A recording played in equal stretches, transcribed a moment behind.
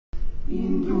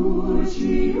In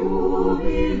Dulci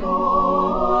Jubilo,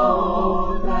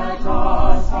 let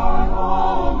us our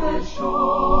homage show.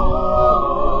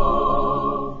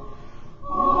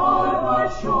 Our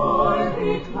joy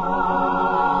reclineth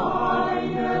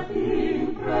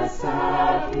in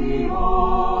Praesepior,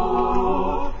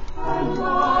 and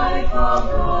like a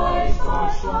bright star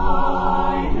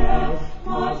shineth,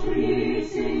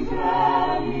 patricing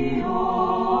Premior.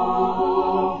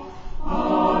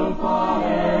 Alpha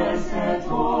et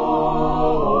O,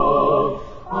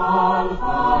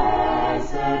 Alpha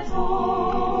et O.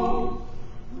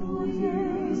 O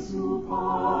Jesu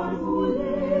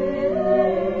parvule,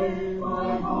 my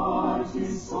heart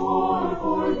is sore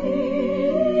for thee.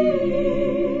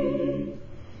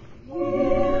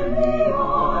 Hear me,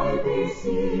 I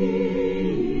beseech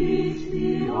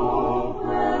thee, O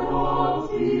prayer of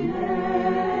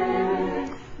delay.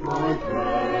 My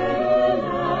prayer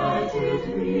let it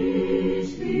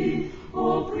reach thee, O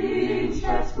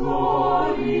Princeps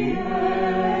Gloriae.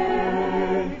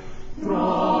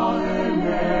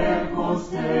 Traene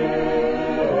poste,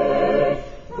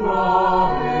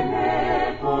 traene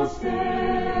poste.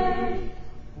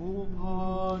 O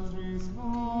Patris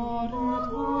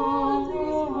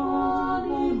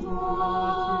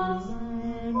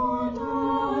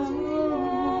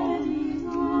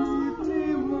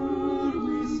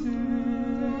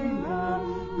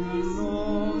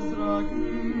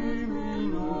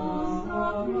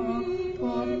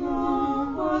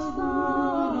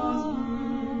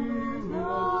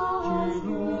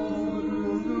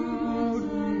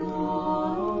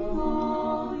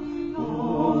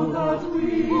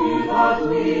that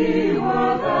we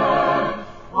were there,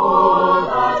 oh,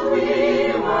 that we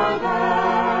were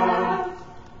there,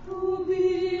 to be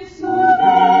so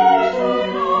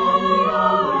beaten on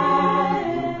your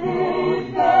way, if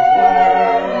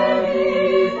there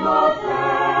is not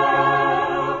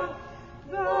there.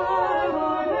 There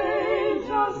are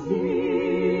angels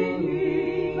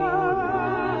singing, there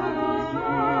are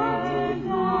shouting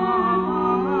down,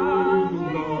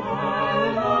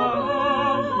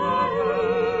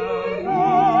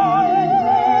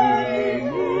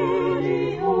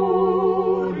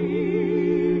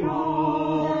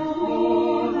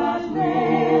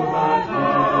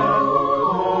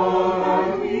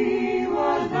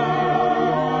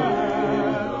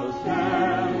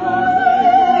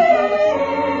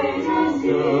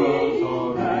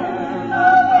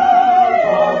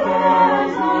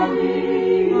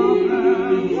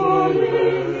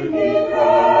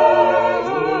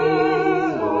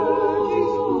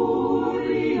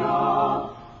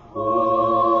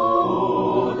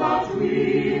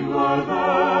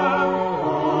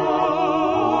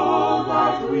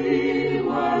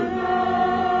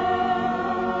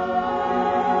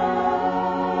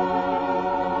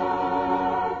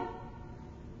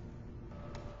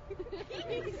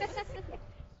 Ha ha ha ha!